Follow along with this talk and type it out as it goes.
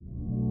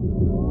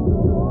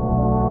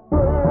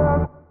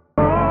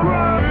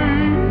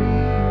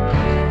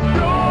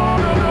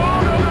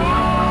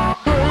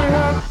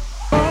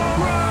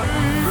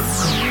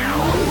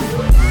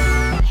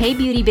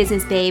beauty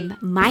business babe.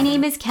 My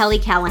name is Kelly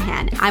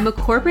Callahan. I'm a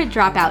corporate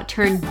dropout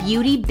turned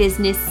beauty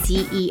business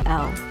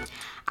CEO.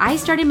 I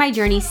started my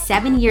journey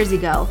 7 years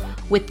ago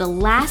with the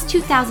last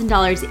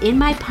 $2,000 in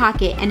my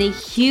pocket and a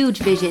huge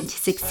vision to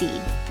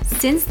succeed.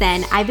 Since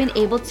then, I've been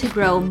able to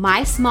grow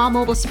my small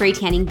mobile spray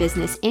tanning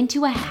business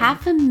into a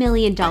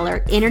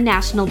 $500,000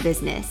 international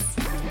business.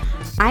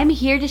 I'm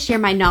here to share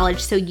my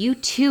knowledge so you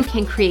too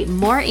can create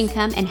more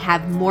income and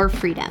have more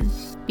freedom.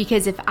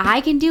 Because if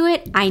I can do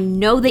it, I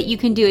know that you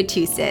can do it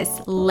too,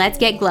 sis. Let's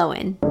get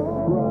glowing.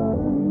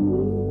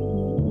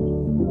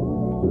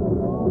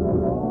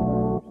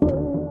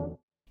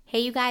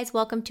 Hey, you guys,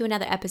 welcome to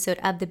another episode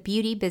of the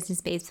Beauty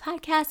Business Babes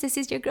podcast. This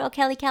is your girl,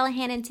 Kelly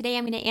Callahan, and today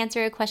I'm going to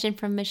answer a question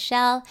from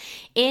Michelle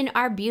in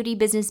our Beauty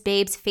Business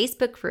Babes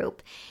Facebook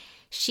group.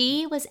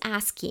 She was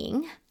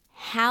asking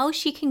how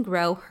she can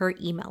grow her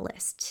email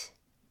list.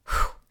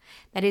 Whew.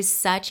 That is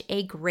such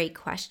a great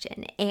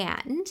question.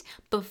 And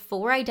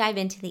before I dive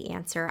into the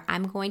answer,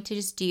 I'm going to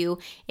just do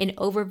an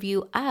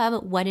overview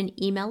of what an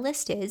email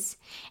list is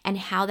and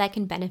how that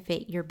can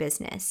benefit your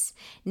business.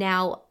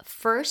 Now,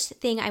 first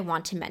thing I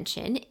want to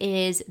mention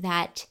is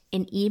that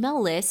an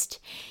email list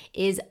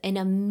is an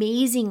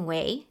amazing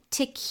way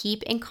to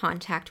keep in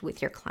contact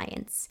with your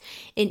clients.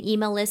 An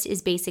email list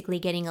is basically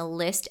getting a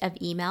list of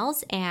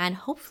emails and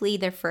hopefully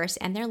their first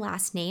and their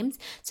last names,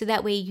 so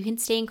that way you can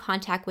stay in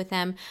contact with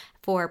them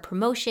for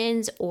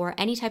promotions or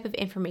any type of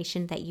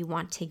information that you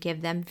want to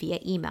give them via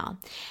email.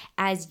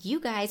 As you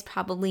guys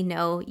probably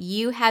know,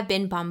 you have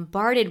been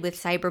bombarded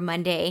with Cyber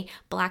Monday,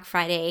 Black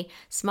Friday,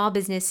 Small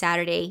Business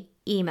Saturday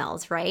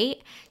emails,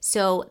 right?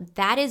 So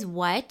that is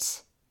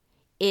what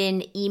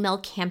an email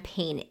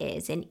campaign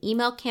is. An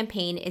email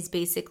campaign is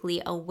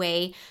basically a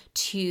way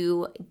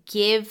to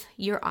give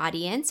your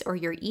audience or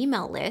your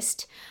email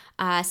list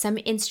some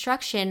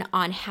instruction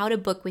on how to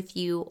book with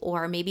you,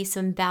 or maybe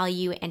some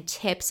value and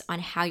tips on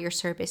how your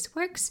service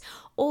works,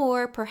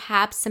 or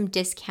perhaps some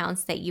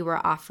discounts that you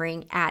are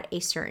offering at a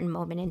certain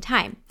moment in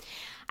time.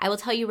 I will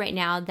tell you right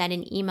now that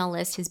an email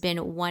list has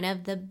been one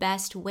of the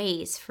best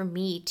ways for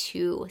me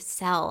to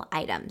sell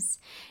items.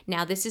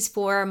 Now, this is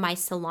for my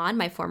salon,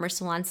 my former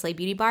salon, Slay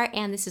Beauty Bar,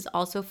 and this is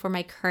also for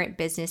my current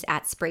business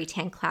at Spray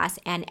Tan Class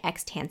and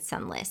X-Tan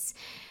Sunless.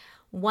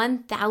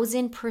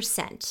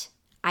 1000%.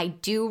 I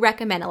do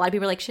recommend. A lot of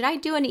people are like, should I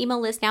do an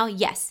email list now?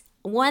 Yes.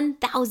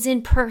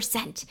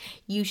 1000%.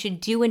 You should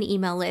do an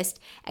email list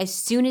as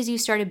soon as you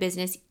start a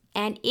business.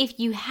 And if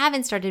you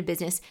haven't started a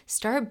business,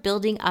 start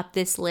building up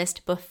this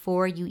list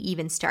before you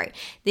even start.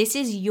 This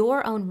is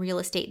your own real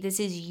estate. This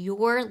is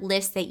your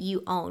list that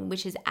you own,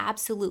 which is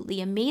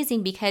absolutely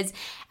amazing because,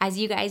 as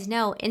you guys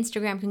know,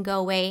 Instagram can go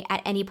away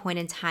at any point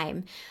in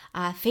time.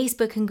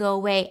 Facebook can go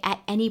away at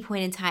any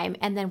point in time.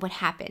 And then what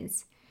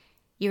happens?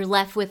 You're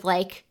left with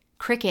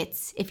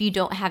crickets if you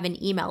don't have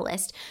an email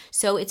list.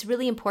 So it's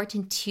really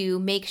important to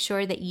make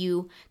sure that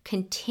you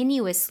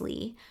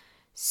continuously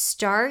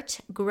start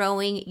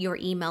growing your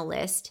email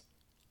list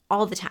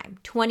all the time,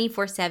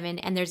 24/7.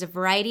 And there's a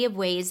variety of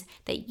ways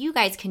that you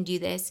guys can do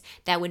this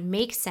that would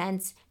make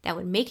sense, that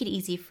would make it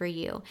easy for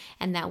you,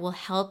 and that will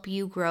help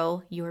you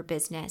grow your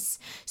business.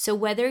 So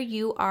whether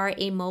you are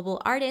a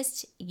mobile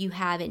artist, you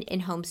have an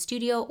in-home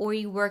studio, or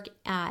you work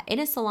in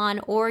a salon,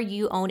 or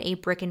you own a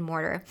brick and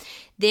mortar,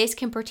 this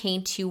can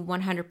pertain to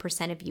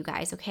 100% of you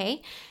guys,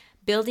 okay?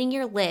 Building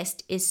your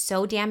list is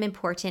so damn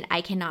important. I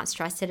cannot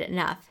stress it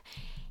enough.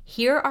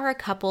 Here are a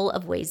couple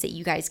of ways that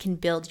you guys can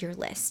build your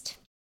list.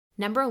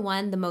 Number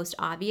one, the most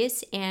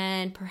obvious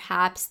and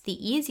perhaps the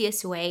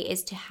easiest way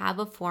is to have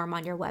a form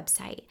on your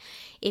website.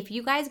 If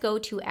you guys go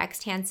to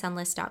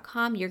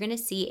xtansunless.com, you're going to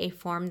see a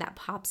form that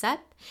pops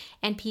up,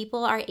 and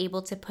people are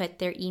able to put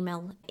their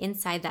email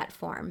inside that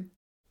form.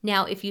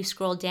 Now, if you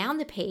scroll down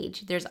the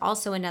page, there's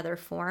also another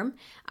form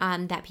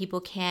that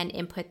people can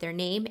input their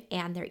name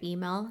and their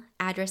email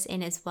address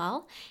in as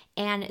well.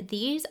 And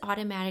these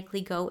automatically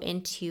go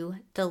into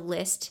the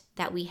list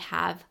that we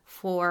have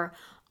for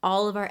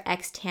all of our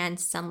X-Tan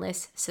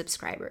Sunless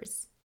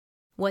subscribers.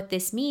 What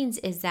this means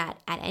is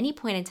that at any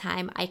point in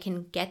time, I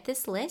can get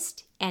this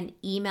list and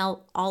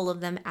email all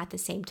of them at the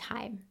same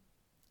time.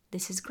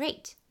 This is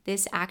great.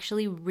 This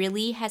actually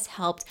really has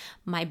helped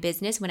my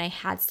business when I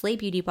had Slay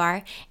Beauty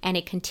Bar, and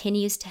it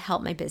continues to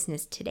help my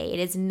business today. It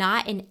is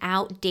not an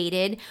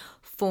outdated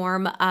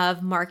form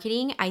of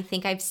marketing. I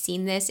think I've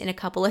seen this in a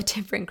couple of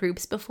different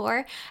groups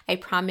before. I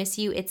promise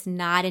you it's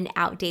not an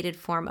outdated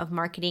form of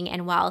marketing.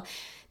 And while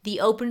the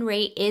open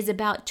rate is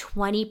about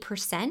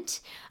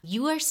 20%,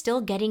 you are still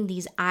getting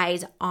these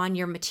eyes on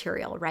your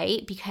material,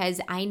 right?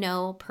 Because I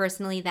know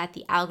personally that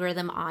the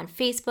algorithm on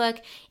Facebook,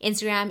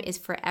 Instagram is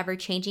forever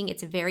changing.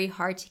 It's very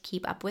hard to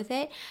keep up with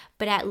it.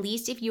 But at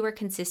least if you are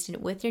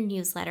consistent with your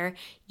newsletter,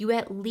 you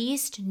at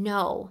least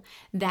know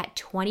that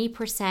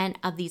 20%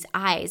 of these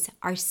eyes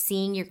are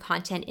seeing your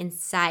content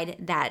inside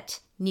that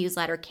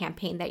newsletter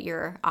campaign that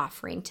you're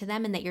offering to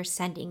them and that you're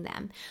sending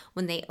them.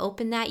 When they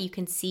open that, you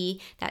can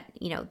see that,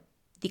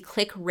 the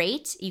click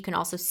rate. You can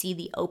also see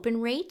the open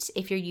rate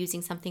if you're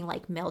using something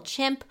like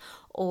MailChimp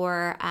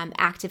or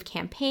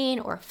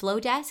ActiveCampaign or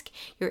Flowdesk.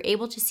 You're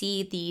able to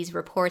see these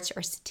reports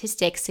or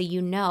statistics so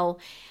you know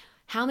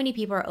how many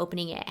people are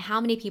opening it, how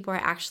many people are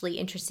actually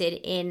interested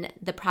in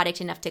the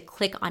product enough to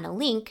click on a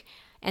link,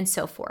 and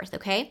so forth,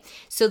 okay?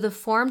 So the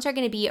forms are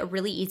gonna be a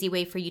really easy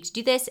way for you to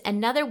do this.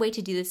 Another way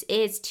to do this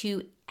is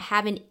to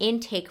have an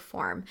intake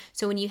form.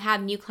 So when you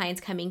have new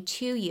clients coming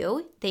to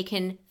you, they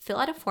can fill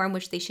out a form,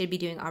 which they should be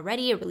doing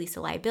already, a release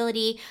of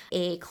liability,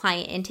 a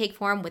client intake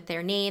form with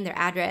their name, their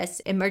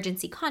address,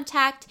 emergency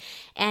contact.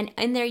 And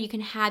in there, you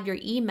can have your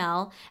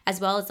email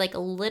as well as like a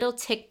little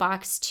tick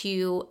box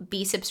to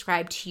be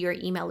subscribed to your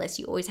email list.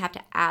 You always have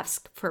to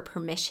ask for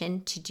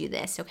permission to do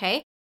this,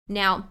 okay?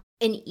 Now,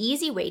 an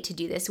easy way to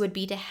do this would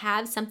be to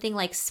have something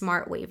like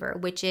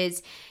SmartWaiver, which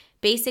is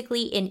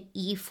basically an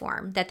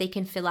e-form that they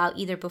can fill out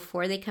either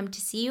before they come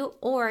to see you,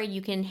 or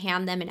you can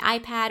hand them an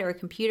iPad or a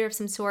computer of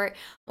some sort,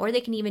 or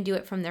they can even do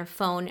it from their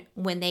phone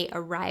when they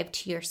arrive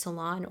to your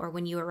salon or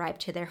when you arrive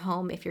to their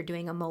home if you're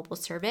doing a mobile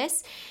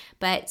service.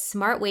 But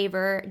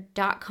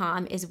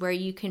smartwaiver.com is where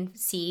you can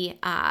see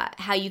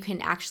how you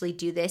can actually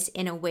do this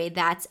in a way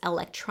that's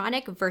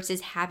electronic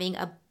versus having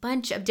a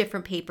bunch of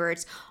different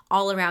papers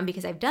all around,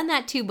 because I've done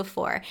that too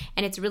before,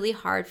 and it's really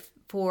hard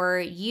for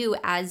you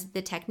as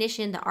the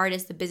technician, the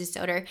artist, the business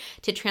owner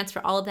to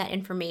transfer all of that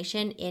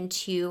information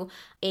into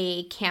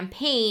a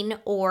campaign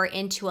or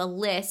into a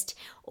list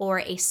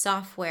or a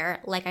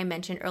software, like I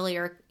mentioned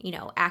earlier,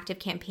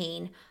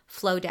 ActiveCampaign,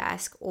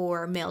 Flowdesk,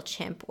 or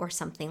MailChimp, or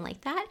something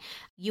like that.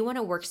 You want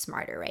to work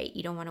smarter, right?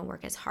 You don't want to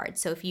work as hard.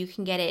 So if you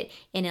can get it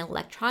in an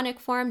electronic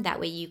form, that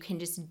way you can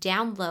just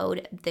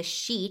download the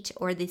sheet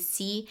or the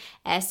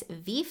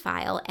CSV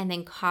file and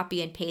then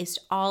copy and paste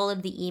all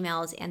of the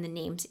emails and the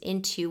names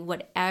into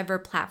whatever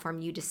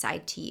platform you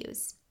decide to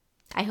use.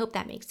 I hope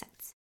that makes sense.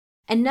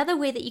 Another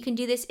way that you can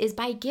do this is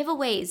by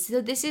giveaways.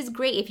 So this is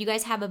great if you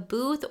guys have a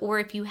booth or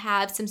if you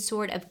have some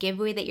sort of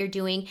giveaway that you're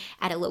doing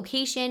at a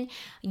location.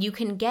 You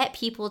can get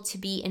people to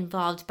be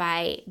involved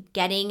by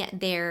getting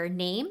their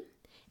name,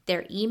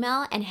 their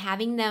email, and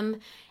having them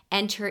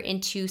enter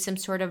into some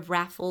sort of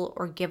raffle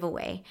or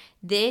giveaway.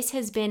 This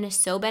has been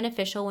so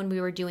beneficial when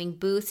we were doing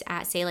booths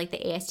at, say, like the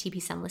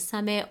ASTP Sunless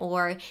Summit,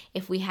 or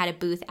if we had a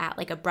booth at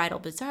like a bridal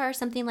bazaar or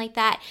something like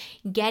that.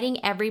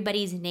 Getting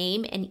everybody's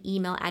name and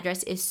email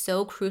address is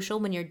so crucial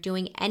when you're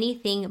doing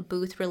anything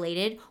booth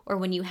related or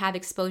when you have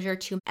exposure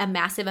to a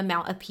massive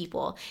amount of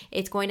people.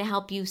 It's going to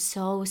help you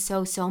so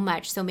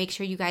much. So make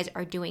sure you guys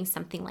are doing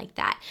something like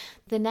that.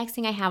 The next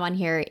thing I have on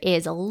here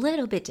is a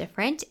little bit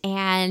different,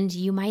 and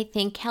you might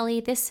think, Kelly,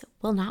 this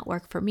will not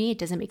work for me. It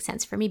doesn't make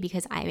sense for me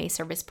because I'm a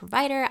service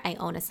provider, I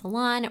own a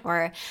salon,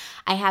 or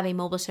I have a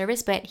mobile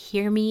service, but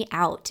hear me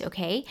out,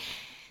 okay?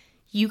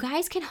 You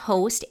guys can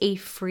host a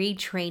free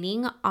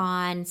training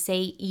on,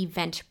 say,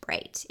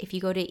 Eventbrite. If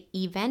you go to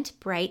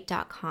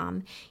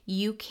eventbrite.com,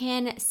 you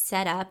can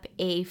set up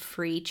a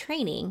free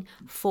training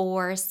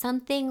for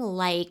something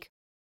like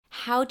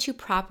how to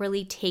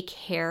properly take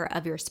care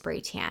of your spray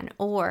tan,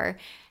 or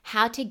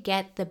how to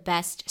get the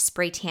best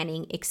spray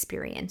tanning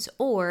experience,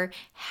 or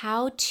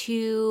how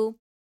to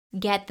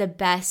get the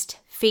best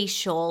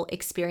facial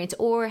experience,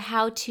 or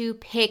how to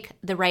pick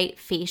the right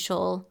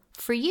facial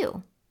for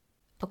you.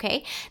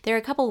 Okay, there are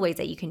a couple of ways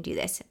that you can do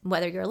this.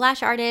 Whether you're a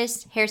lash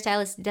artist,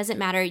 hairstylist, it doesn't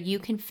matter. You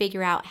can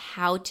figure out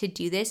how to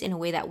do this in a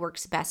way that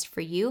works best for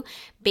you.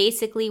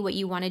 Basically, what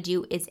you want to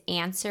do is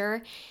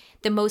answer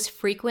the most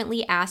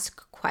frequently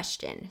asked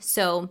question.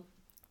 So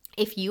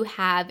if you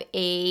have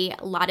a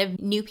lot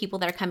of new people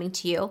that are coming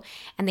to you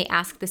and they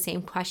ask the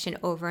same question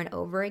over and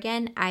over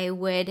again, I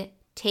would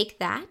take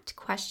that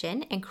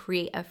question and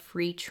create a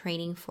free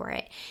training for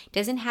it. It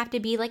doesn't have to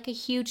be like a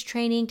huge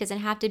training, doesn't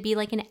have to be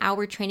like an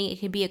hour training. It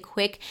could be a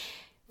quick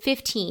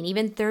 15,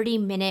 even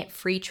 30-minute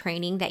free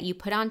training that you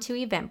put onto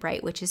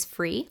Eventbrite, which is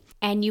free.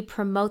 And you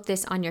promote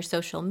this on your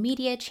social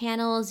media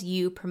channels.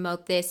 You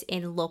promote this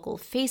in local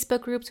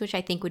Facebook groups, which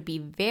I think would be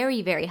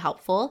very, very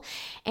helpful.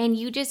 And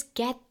you just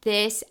get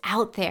this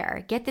out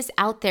there. Get this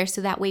out there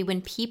so that way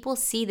when people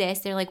see this,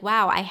 they're like,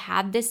 wow, I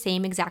have the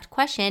same exact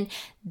question.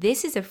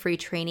 This is a free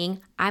training.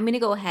 I'm going to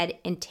go ahead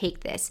and take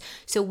this.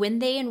 So when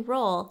they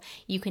enroll,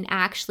 you can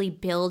actually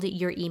build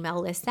your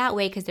email list that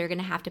way, because they're going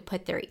to have to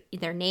put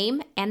their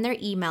name and their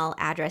email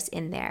address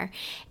in there.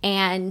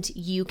 And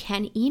you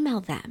can email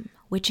them,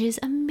 which is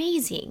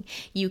amazing.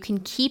 You can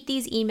keep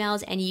these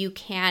emails and you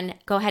can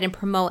go ahead and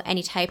promote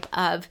any type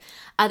of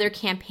other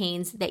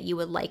campaigns that you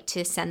would like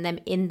to send them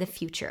in the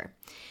future.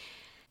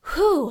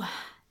 Whew.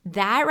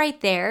 That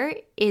right there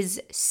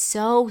is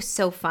so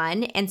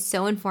fun and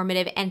so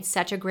informative and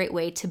such a great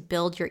way to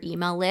build your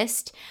email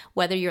list.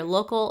 Whether you're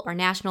local or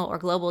national or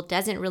global,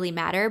 doesn't really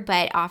matter,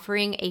 but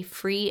offering a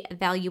free,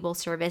 valuable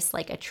service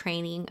like a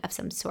training of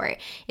some sort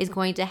is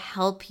going to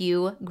help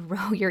you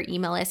grow your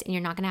email list, and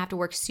you're not going to have to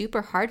work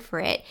super hard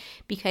for it,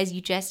 because you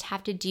just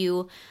have to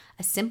do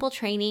a simple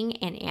training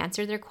and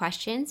answer their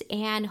questions.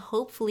 And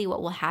hopefully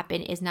what will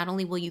happen is not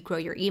only will you grow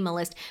your email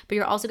list, but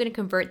you're also going to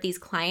convert these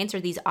clients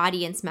or these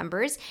audience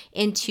members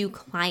into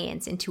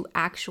clients, into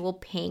actual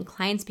paying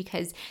clients,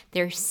 because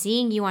they're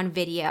seeing you on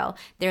video.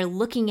 They're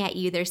looking at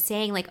you. They're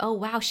saying like, oh,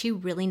 wow, she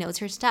really knows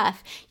her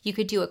stuff. You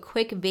could do a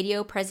quick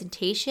video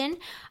presentation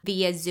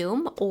via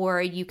Zoom,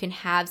 or you can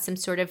have some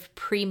sort of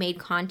pre-made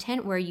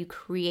content where you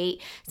create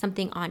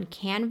something on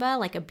Canva,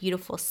 like a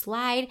beautiful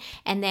slide,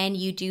 and then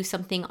you do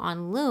something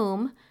on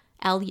Loom,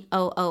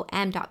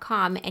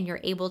 LOOM.com, and you're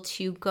able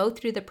to go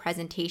through the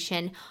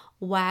presentation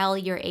while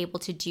you're able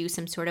to do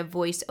some sort of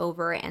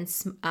voiceover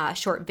and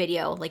short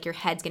video, like your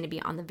head's going to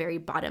be on the very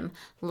bottom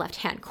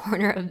left-hand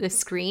corner of the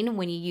screen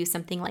when you use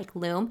something like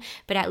Loom,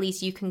 but at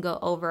least you can go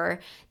over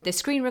the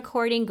screen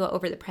recording, go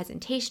over the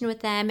presentation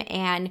with them,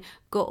 and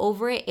go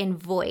over it in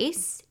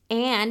voice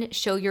and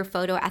show your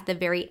photo at the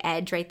very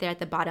edge right there at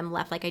the bottom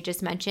left, like I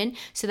just mentioned,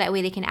 so that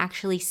way they can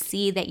actually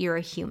see that you're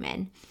a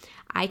human.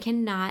 I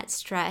cannot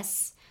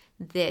stress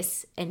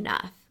this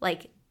enough.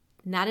 Like,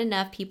 not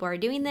enough people are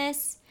doing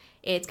this.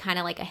 It's kind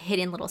of like a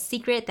hidden little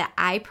secret that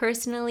I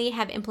personally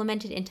have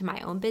implemented into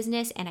my own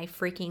business, and I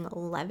freaking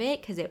love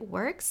it because it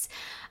works.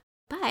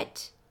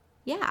 But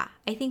yeah,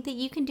 I think that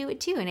you can do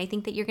it too. And I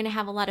think that you're going to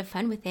have a lot of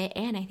fun with it.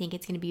 And I think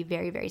it's going to be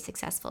very, very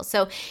successful.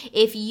 So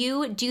if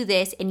you do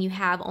this and you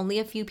have only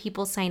a few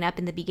people sign up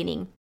in the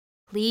beginning,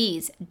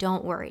 please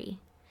don't worry.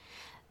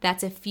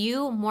 That's a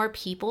few more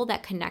people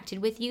that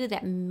connected with you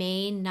that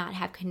may not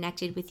have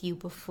connected with you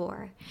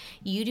before.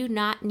 You do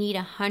not need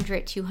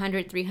 100,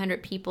 200,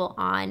 300 people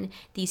on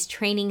these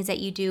trainings that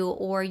you do,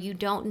 or you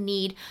don't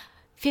need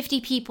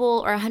 50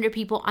 people or 100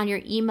 people on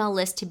your email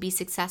list to be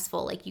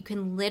successful. Like, you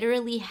can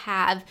literally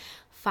have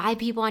 5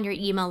 people on your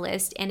email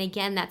list. And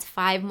again, that's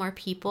 5 more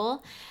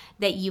people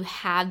that you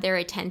have their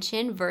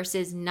attention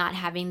versus not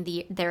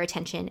having their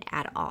attention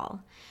at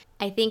all.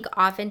 I think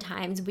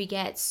oftentimes we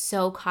get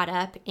so caught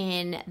up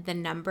in the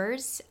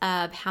numbers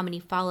of how many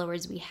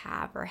followers we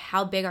have, or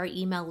how big our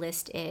email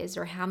list is,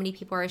 or how many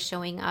people are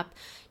showing up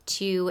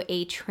to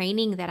a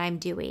training that I'm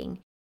doing.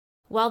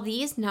 While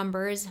these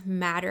numbers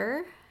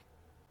matter,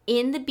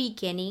 in the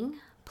beginning,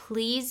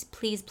 please,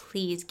 please,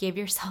 please give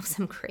yourself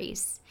some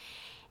grace.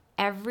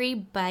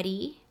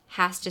 Everybody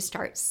has to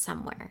start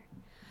somewhere.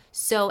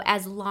 So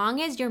as long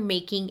as you're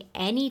making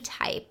any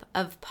type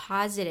of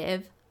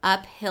positive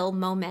uphill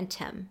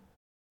momentum,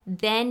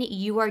 then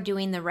you are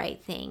doing the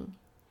right thing.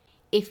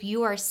 If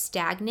you are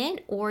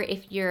stagnant, or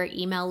if your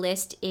email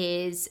list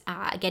is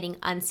getting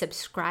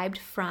unsubscribed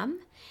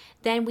from,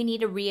 then we need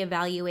to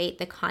reevaluate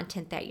the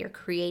content that you're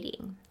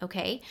creating,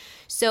 okay?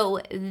 So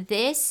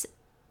this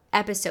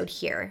episode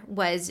here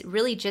was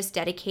really just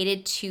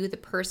dedicated to the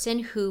person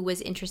who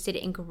was interested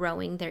in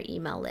growing their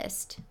email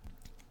list.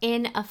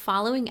 In a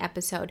following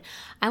episode,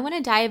 I want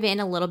to dive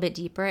in a little bit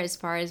deeper as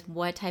far as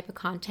what type of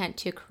content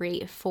to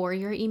create for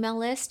your email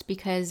list,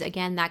 because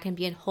again, that can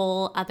be a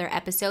whole other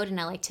episode, and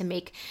I like to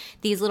make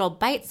these little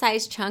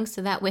bite-sized chunks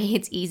so that way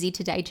it's easy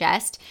to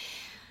digest.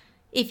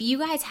 If you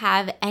guys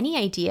have any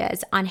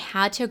ideas on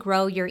how to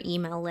grow your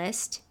email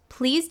list,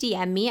 please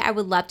DM me. I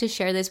would love to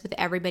share this with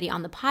everybody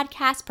on the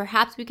podcast.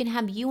 Perhaps we can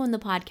have you on the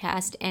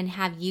podcast and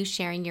have you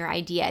sharing your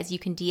ideas. You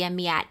can DM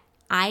me at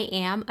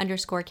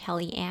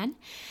IAM_KellyAnn.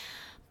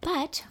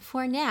 But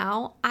for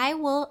now, I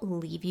will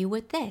leave you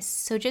with this.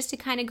 So just to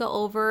kind of go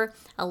over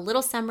a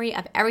little summary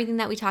of everything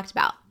that we talked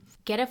about.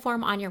 Get a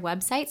form on your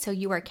website so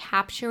you are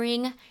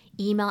capturing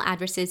email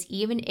addresses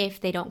even if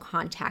they don't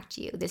contact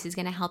you. This is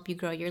going to help you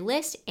grow your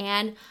list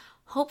and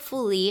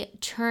hopefully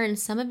turn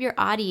some of your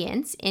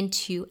audience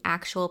into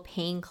actual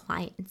paying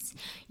clients.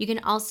 You can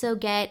also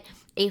get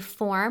a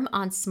form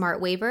on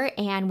SmartWaver,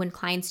 and when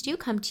clients do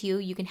come to you,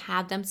 you can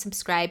have them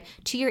subscribe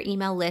to your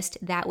email list.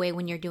 That way,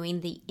 when you're doing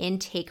the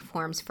intake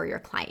forms for your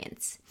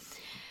clients.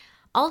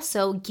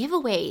 Also,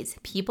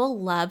 giveaways.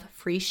 People love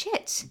free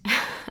shit.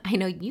 I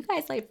know you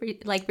guys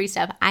like free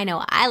stuff. I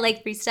know I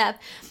like free stuff.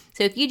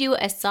 So if you do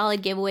a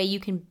solid giveaway, you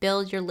can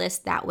build your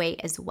list that way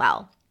as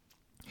well.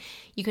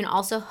 You can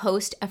also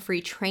host a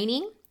free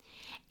training.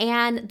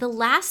 And the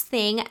last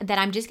thing that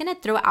I'm just going to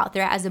throw out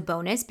there as a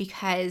bonus,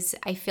 because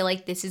I feel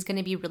like this is going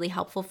to be really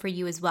helpful for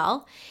you as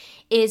well,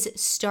 is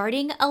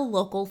starting a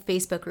local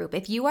Facebook group.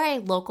 If you are a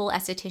local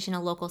esthetician, a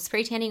local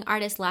spray tanning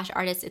artist, lash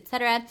artist,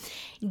 etc.,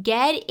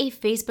 get a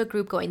Facebook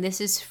group going. This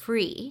is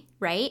free,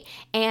 right?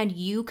 And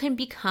you can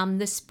become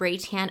the spray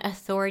tan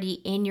authority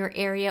in your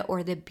area,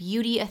 or the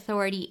beauty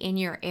authority in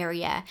your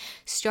area.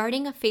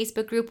 Starting a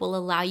Facebook group will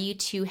allow you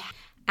to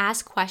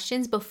ask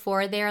questions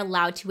before they're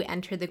allowed to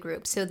enter the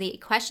group. So the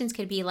questions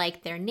could be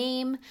like their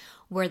name,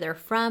 where they're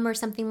from, or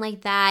something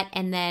like that.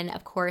 And then,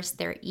 of course,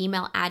 their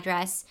email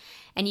address.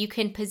 And you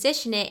can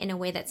position it in a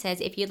way that says,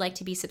 if you'd like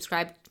to be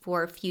subscribed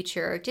for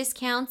future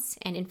discounts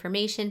and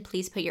information,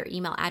 please put your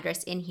email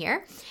address in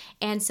here.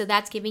 And so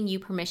that's giving you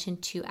permission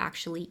to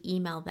actually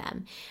email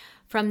them.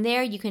 From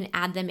there, you can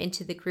add them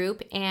into the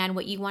group, and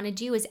what you want to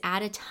do is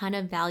add a ton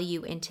of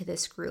value into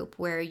this group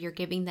where you're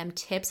giving them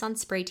tips on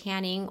spray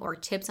tanning or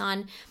tips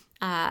on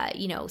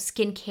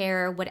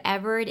skincare,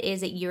 whatever it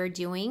is that you're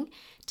doing,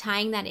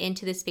 tying that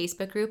into this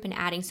Facebook group and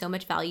adding so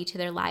much value to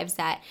their lives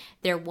that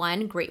they're,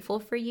 one, grateful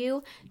for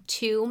you,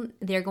 two,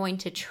 they're going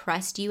to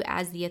trust you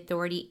as the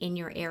authority in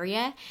your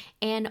area.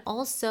 And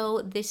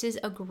also, this is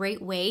a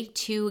great way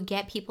to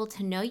get people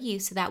to know you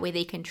so that way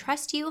they can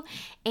trust you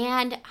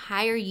and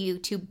hire you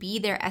to be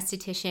their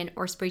esthetician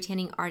or spray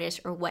tanning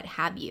artist or what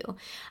have you.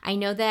 I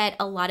know that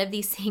a lot of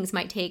these things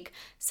might take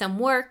some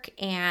work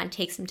and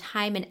take some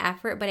time and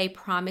effort, but I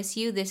promise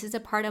you, this is a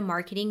part of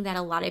marketing that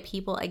a lot of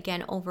people,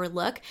 again,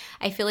 overlook.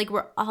 I feel like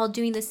we're all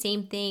doing the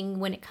same thing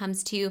when it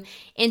comes to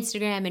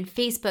Instagram and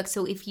Facebook.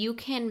 So if you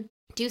can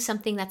do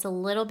something that's a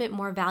little bit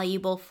more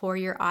valuable for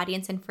your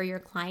audience and for your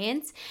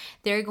clients,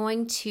 they're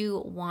going to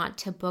want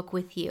to book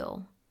with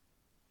you.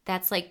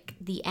 That's like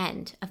the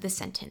end of the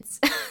sentence.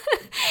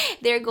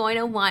 They're going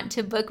to want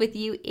to book with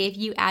you if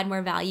you add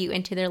more value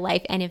into their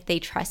life and if they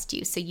trust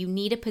you. So you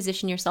need to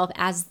position yourself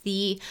as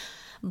the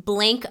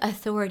blank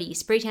authority,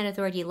 spray tan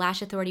authority,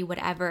 lash authority,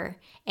 whatever,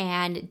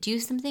 and do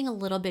something a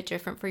little bit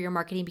different for your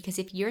marketing. Because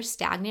if you're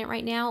stagnant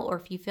right now, or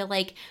if you feel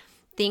like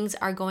things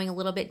are going a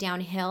little bit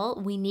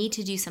downhill, we need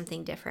to do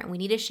something different. We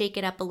need to shake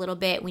it up a little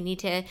bit. We need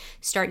to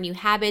start new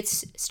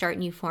habits, start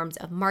new forms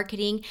of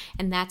marketing,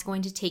 and that's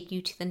going to take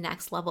you to the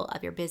next level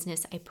of your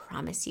business. I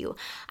promise you.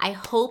 I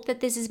hope that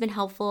this has been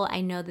helpful.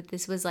 I know that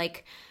this was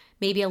like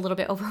maybe a little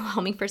bit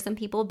overwhelming for some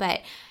people,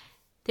 but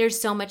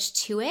there's so much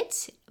to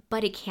it,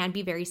 but it can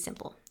be very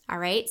simple. All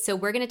right, so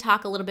we're going to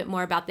talk a little bit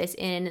more about this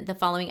in the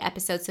following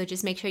episode. So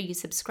just make sure you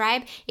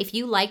subscribe. If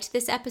you liked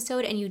this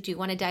episode and you do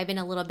want to dive in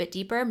a little bit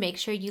deeper, make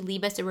sure you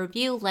leave us a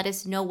review. Let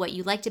us know what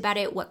you liked about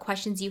it, what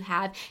questions you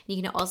have.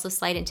 You can also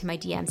slide into my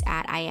DMs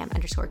at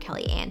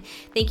 @Iam_Kelly_Ann.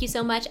 Thank you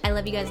so much. I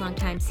love you guys long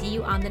time. See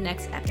you on the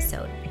next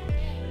episode.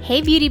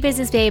 Hey, Beauty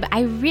Business Babe.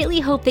 I really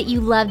hope that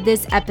you loved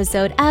this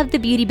episode of the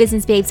Beauty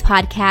Business Babes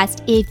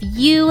podcast. If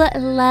you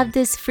love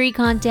this free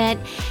content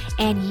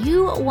and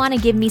you want to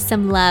give me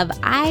some love,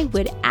 I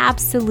would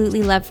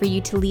absolutely love for you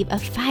to leave a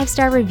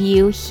 5-star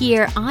review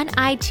here on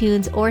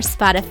iTunes or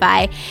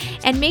Spotify.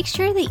 And make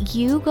sure that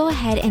you go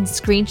ahead and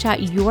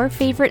screenshot your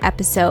favorite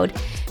episode,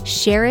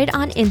 share it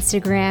on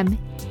Instagram,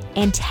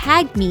 and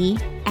tag me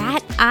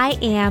at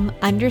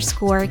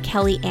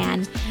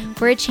 @Iam_Kelly_Ann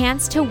for a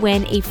chance to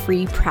win a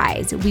free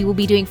prize. We will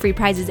be doing free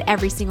prizes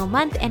every single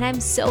month, and I'm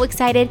so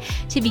excited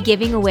to be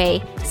giving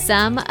away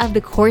some of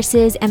the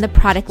courses and the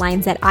product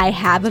lines that I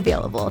have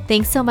available.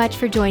 Thanks so much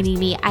for joining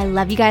me. I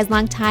love you guys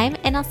long time,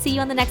 and I'll see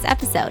you on the next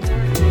episode.